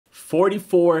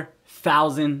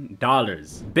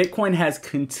$44,000. Bitcoin has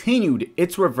continued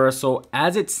its reversal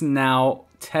as it's now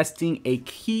testing a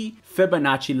key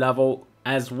Fibonacci level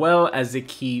as well as the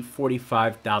key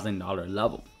 $45,000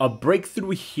 level. A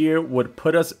breakthrough here would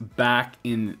put us back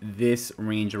in this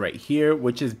range right here,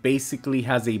 which is basically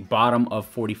has a bottom of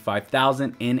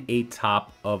 45,000 and a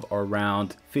top of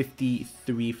around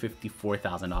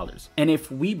 $54,000. And if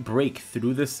we break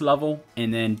through this level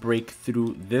and then break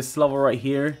through this level right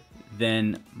here,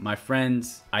 then my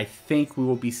friends, I think we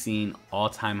will be seeing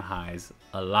all-time highs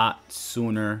a lot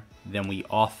sooner than we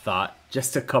all thought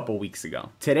just a couple weeks ago.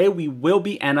 Today, we will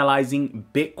be analyzing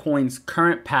Bitcoin's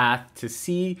current path to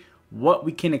see what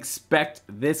we can expect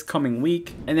this coming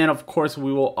week. And then of course,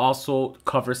 we will also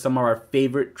cover some of our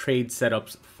favorite trade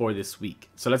setups for this week.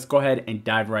 So let's go ahead and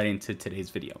dive right into today's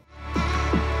video.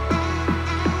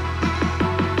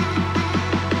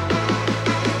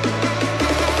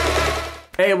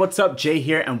 Hey, what's up? Jay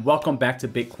here, and welcome back to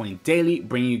Bitcoin Daily,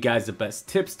 bringing you guys the best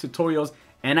tips, tutorials,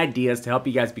 and ideas to help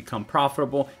you guys become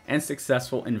profitable and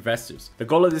successful investors. The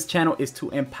goal of this channel is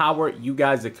to empower you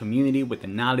guys, the community, with the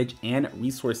knowledge and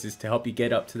resources to help you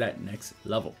get up to that next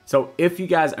level. So if you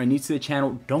guys are new to the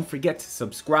channel, don't forget to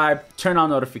subscribe, turn on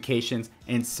notifications,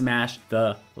 and smash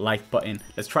the like button.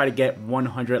 Let's try to get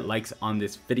 100 likes on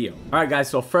this video. All right, guys,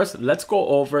 so first let's go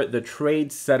over the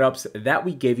trade setups that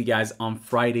we gave you guys on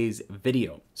Friday's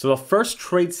video. So the first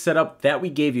trade setup that we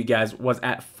gave you guys was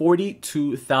at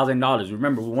 $42,000.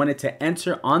 Remember, we wanted to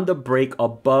enter on the break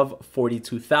above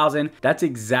 42,000. That's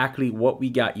exactly what we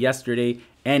got yesterday.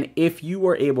 And if you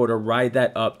were able to ride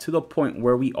that up to the point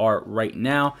where we are right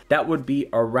now, that would be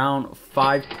around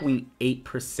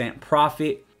 5.8%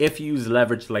 profit. If you use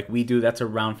leverage like we do, that's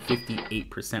around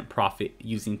 58% profit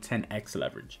using 10x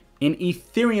leverage. In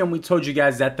Ethereum, we told you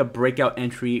guys that the breakout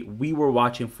entry we were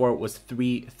watching for was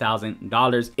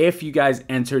 $3,000. If you guys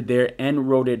entered there and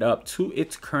rode it up to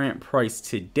its current price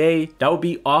today, that would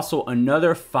be also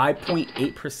another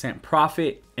 5.8%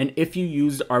 profit. And if you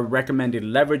used our recommended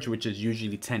leverage, which is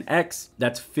usually 10x,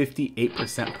 that's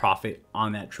 58% profit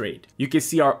on that trade. You can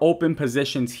see our open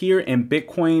positions here in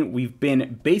Bitcoin. We've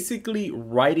been basically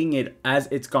riding it as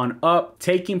it's gone up,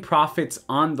 taking profits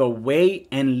on the way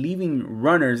and leaving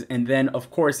runners, and then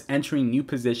of course entering new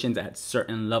positions at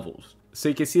certain levels. So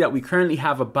you can see that we currently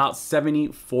have about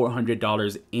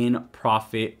 $7,400 in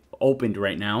profit opened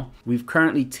right now. We've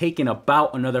currently taken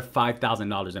about another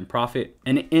 $5,000 in profit.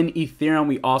 And in Ethereum,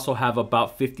 we also have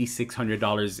about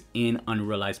 $5,600 in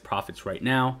unrealized profits right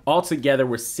now. Altogether,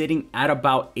 we're sitting at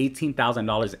about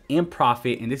 $18,000 in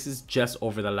profit, and this is just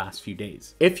over the last few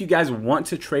days. If you guys want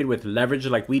to trade with leverage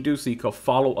like we do, so you can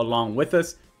follow along with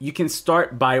us, you can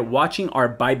start by watching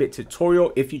our Bybit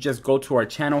tutorial. If you just go to our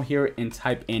channel here and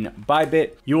type in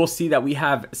Bybit, you will see that we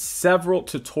have several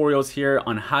tutorials here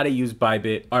on how to use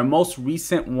Bybit. Our most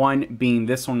recent one being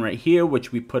this one right here,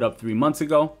 which we put up 3 months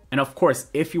ago. And of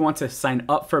course, if you want to sign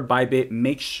up for Bybit,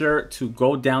 make sure to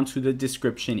go down to the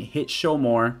description, hit show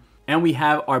more. And we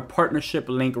have our partnership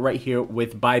link right here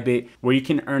with Bybit, where you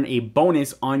can earn a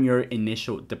bonus on your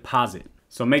initial deposit.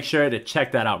 So make sure to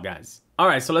check that out, guys. All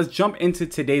right, so let's jump into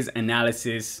today's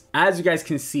analysis. As you guys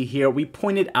can see here, we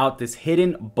pointed out this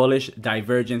hidden bullish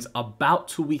divergence about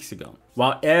 2 weeks ago.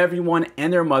 While everyone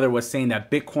and their mother was saying that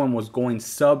Bitcoin was going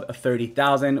sub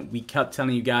 30,000, we kept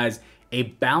telling you guys a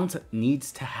bounce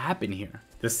needs to happen here.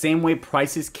 The same way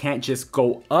prices can't just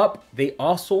go up, they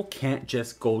also can't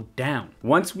just go down.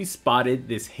 Once we spotted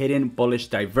this hidden bullish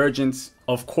divergence,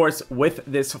 of course, with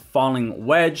this falling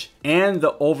wedge and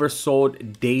the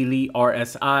oversold daily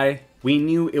RSI, we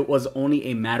knew it was only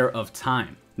a matter of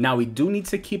time. Now, we do need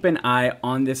to keep an eye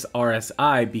on this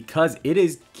RSI because it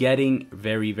is getting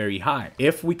very, very high.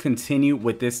 If we continue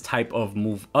with this type of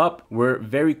move up, we're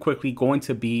very quickly going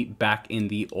to be back in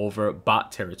the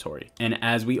overbought territory. And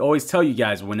as we always tell you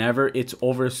guys, whenever it's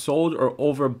oversold or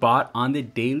overbought on the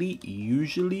daily,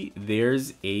 usually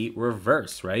there's a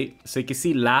reverse, right? So you can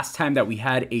see last time that we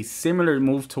had a similar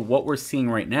move to what we're seeing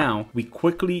right now, we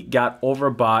quickly got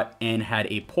overbought and had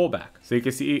a pullback. So you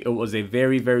can see it was a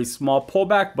very, very small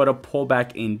pullback, but a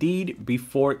pullback indeed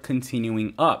before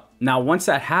continuing up. Now, once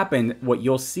that happened, what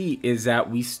you'll see is that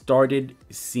we started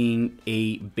seeing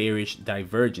a bearish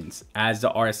divergence as the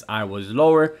RSI was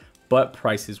lower, but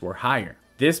prices were higher.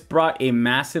 This brought a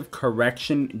massive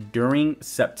correction during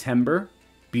September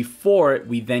before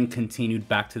we then continued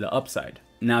back to the upside.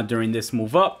 Now, during this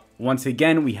move up, once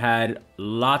again, we had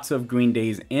lots of green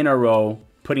days in a row,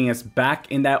 putting us back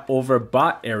in that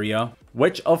overbought area,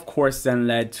 which of course then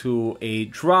led to a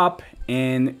drop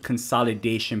and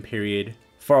consolidation period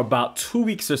for about 2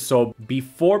 weeks or so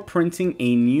before printing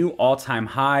a new all-time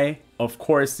high. Of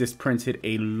course, this printed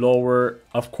a lower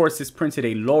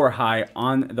high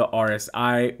on the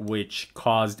RSI, which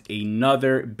caused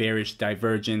another bearish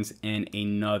divergence and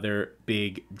another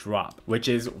big drop, which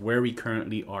is where we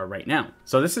currently are right now.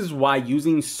 So this is why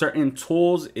using certain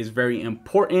tools is very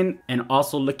important, and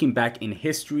also looking back in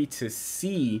history to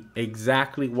see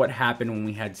exactly what happened when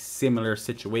we had similar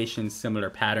situations, similar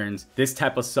patterns. This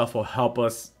type of stuff will help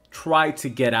us try to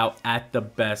get out at the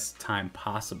best time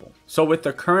possible. So with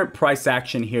the current price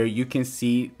action here, you can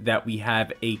see that we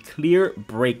have a clear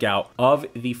breakout of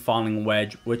the falling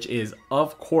wedge, which is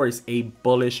of course a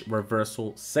bullish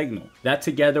reversal signal. That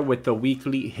together with the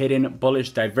weekly hidden bullish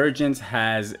divergence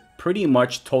has pretty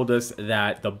much told us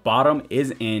that the bottom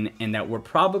is in and that we're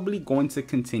probably going to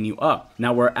continue up.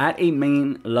 Now we're at a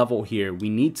main level here. We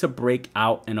need to break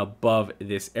out and above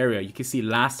this area. You can see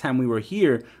last time we were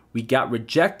here, we got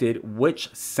rejected,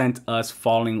 which sent us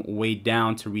falling way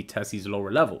down to retest these lower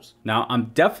levels. Now, I'm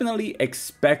definitely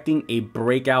expecting a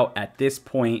breakout at this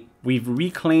point. We've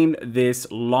reclaimed this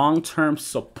long-term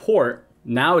support.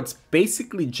 Now it's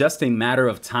basically just a matter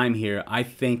of time here. I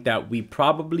think that we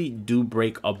probably do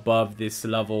break above this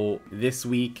level this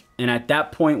week. And at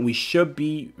that point, we should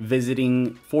be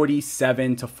visiting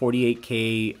 47 to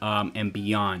 48K and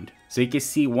beyond. So you can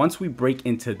see once we break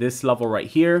into this level right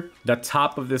here, the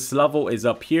top of this level is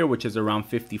up here, which is around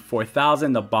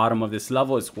 54,000. The bottom of this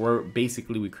level is where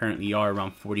basically we currently are,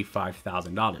 around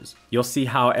 $45,000. You'll see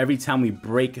how every time we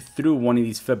break through one of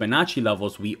these Fibonacci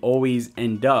levels, we always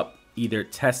end up either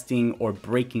testing or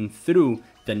breaking through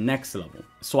the next level.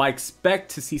 So I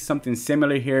expect to see something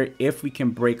similar here. If we can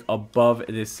break above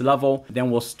this level,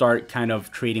 then we'll start kind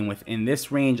of trading within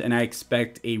this range, and I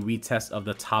expect a retest of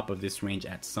the top of this range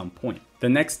at some point. The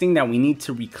next thing that we need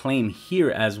to reclaim here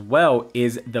as well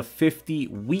is the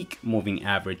 50-week moving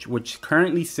average, which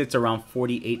currently sits around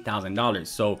 $48,000.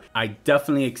 So I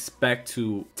definitely expect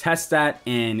to test that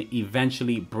and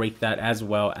eventually break that as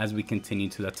well as we continue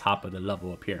to the top of the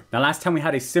level up here. Now, last time we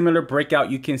had a similar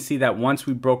breakout, you can see that once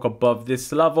we broke above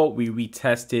this level, we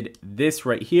retested this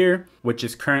right here, which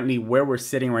is currently where we're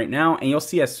sitting right now. And you'll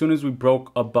see as soon as we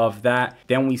broke above that,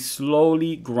 then we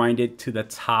slowly grinded to the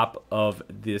top of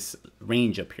this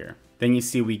range up here. Then you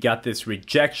see we got this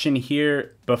rejection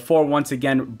here before once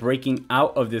again breaking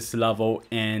out of this level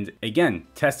and again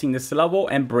testing this level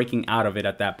and breaking out of it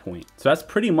at that point. So that's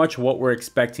pretty much what we're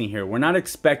expecting here. We're not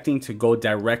expecting to go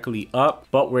directly up,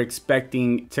 but we're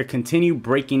expecting to continue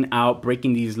breaking out,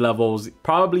 breaking these levels,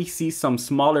 probably see some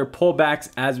smaller pullbacks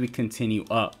as we continue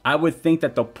up. I would think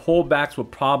that the pullbacks will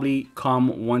probably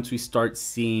come once we start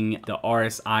seeing the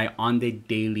RSI on the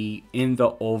daily in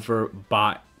the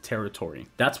overbought territory.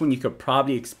 That's when you could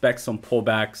probably expect some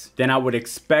pullbacks. Then I would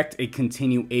expect a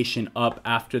continuation up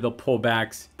after the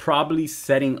pullbacks, probably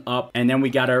setting up, and then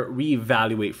we got to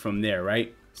reevaluate from there,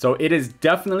 right? So it is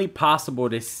definitely possible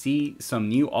to see some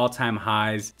new all-time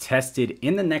highs tested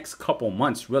in the next couple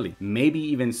months, really, maybe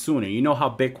even sooner. You know how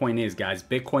Bitcoin is, guys.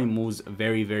 Bitcoin moves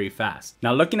very, very fast.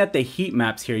 Now, looking at the heat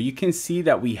maps here, you can see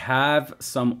that we have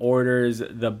some orders.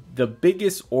 The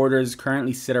biggest orders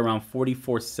currently sit around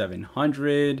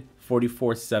 44,700.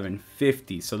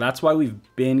 44,750. So that's why we've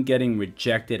been getting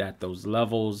rejected at those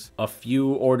levels. A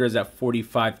few orders at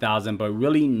 45,000, but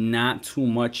really not too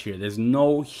much here. There's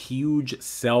no huge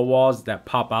sell walls that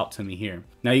pop out to me here.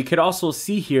 Now you could also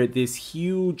see here this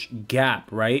huge gap,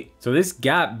 right? So this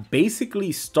gap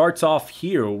basically starts off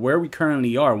here where we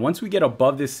currently are. Once we get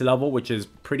above this level, which is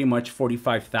pretty much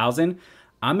 45,000,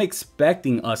 I'm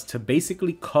expecting us to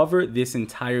basically cover this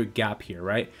entire gap here,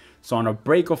 right? So on a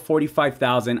break of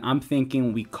 45,000, I'm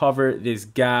thinking we cover this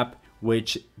gap,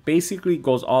 which basically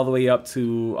goes all the way up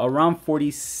to around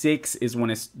 46 is when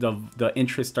it's the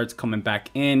interest starts coming back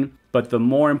in. But the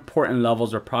more important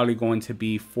levels are probably going to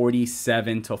be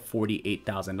 $47,000 to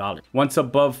 $48,000. Once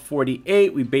above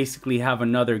 48, we basically have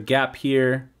another gap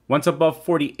here. Once above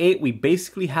 48, we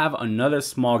basically have another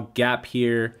small gap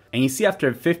here. And you see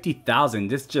after 50,000,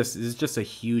 this is just a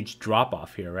huge drop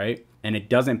off here, right? And it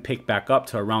doesn't pick back up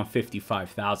to around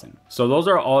 55,000. So those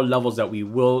are all levels that we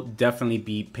will definitely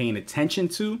be paying attention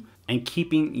to and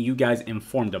keeping you guys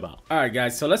informed about. All right,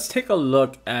 guys, so let's take a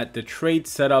look at the trade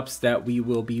setups that we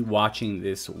will be watching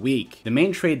this week. The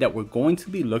main trade that we're going to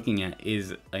be looking at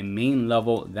is a main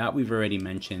level that we've already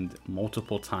mentioned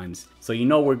multiple times. So you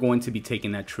know we're going to be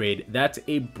taking that trade. That's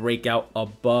a breakout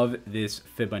above this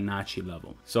Fibonacci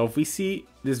level. So if we see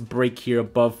this break here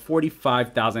above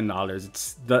 $45,000.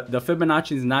 It's the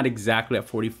Fibonacci is not exactly at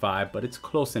 45, but it's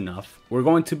close enough. We're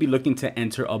going to be looking to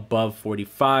enter above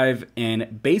 45,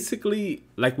 and basically,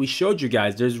 like we showed you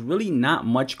guys, there's really not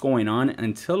much going on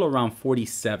until around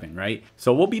 47, right?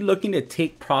 So we'll be looking to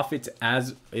take profits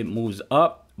as it moves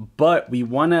up, but we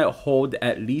want to hold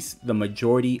at least the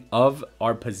majority of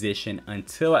our position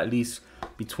until at least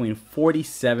between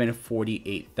 47 and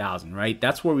 48,000, right?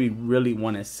 That's where we really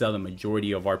want to sell the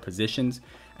majority of our positions,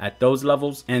 at those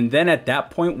levels. And then at that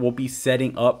point, we'll be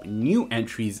setting up new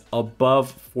entries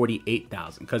above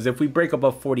 48,000. Because if we break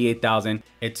above 48,000,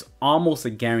 it's almost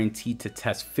a guarantee to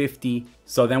test 50.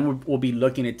 So then we'll be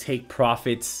looking to take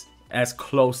profits as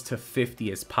close to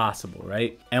 50 as possible,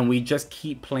 right? And we just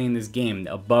keep playing this game.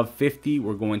 Above 50,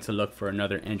 we're going to look for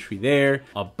another entry there.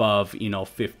 Above,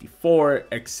 54,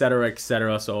 etc.,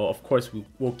 etc. So of course,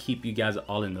 we'll keep you guys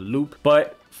all in the loop.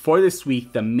 But for this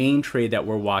week, the main trade that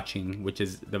we're watching, which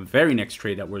is the very next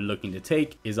trade that we're looking to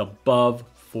take, is above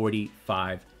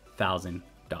 $45,000.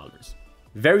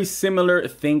 Very similar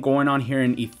thing going on here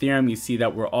in Ethereum. You see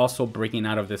that we're also breaking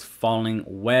out of this falling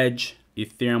wedge.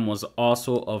 Ethereum was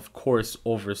also, of course,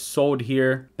 oversold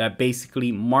here. That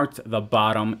basically marked the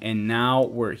bottom, and now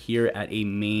we're here at a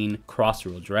main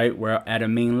crossroads, right? We're at a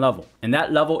main level, and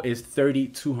that level is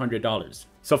 $3,200.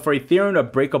 So for Ethereum to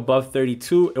break above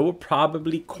 32, it will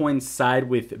probably coincide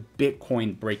with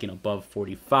Bitcoin breaking above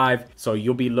 45. So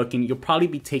you'll probably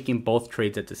be taking both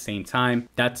trades at the same time.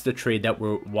 That's the trade that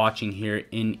we're watching here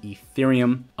in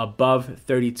Ethereum. Above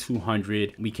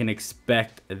 3,200, we can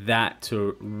expect that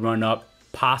to run up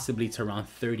possibly to around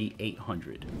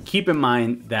 3,800. Keep in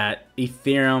mind that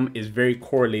Ethereum is very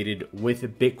correlated with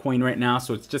Bitcoin right now,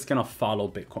 so it's just gonna follow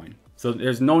Bitcoin. So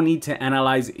there's no need to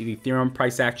analyze Ethereum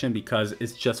price action because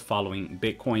it's just following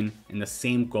Bitcoin, and the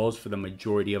same goes for the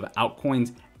majority of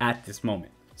altcoins at this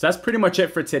moment. So that's pretty much it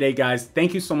for today, guys.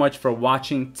 Thank you so much for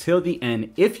watching till the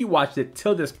end. If you watched it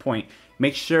till this point,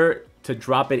 make sure to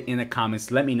drop it in the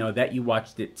comments. Let me know that you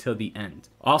watched it till the end.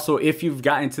 Also, if you've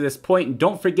gotten to this point,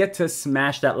 don't forget to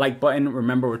smash that like button.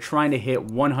 Remember, we're trying to hit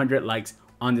 100 likes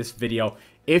on this video.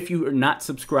 If you are not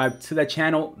subscribed to the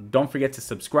channel, don't forget to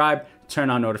subscribe,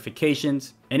 turn on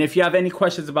notifications. And if you have any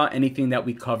questions about anything that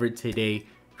we covered today,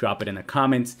 drop it in the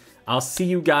comments. I'll see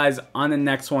you guys on the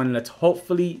next one. Let's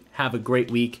hopefully have a great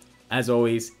week. As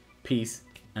always, peace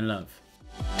and love.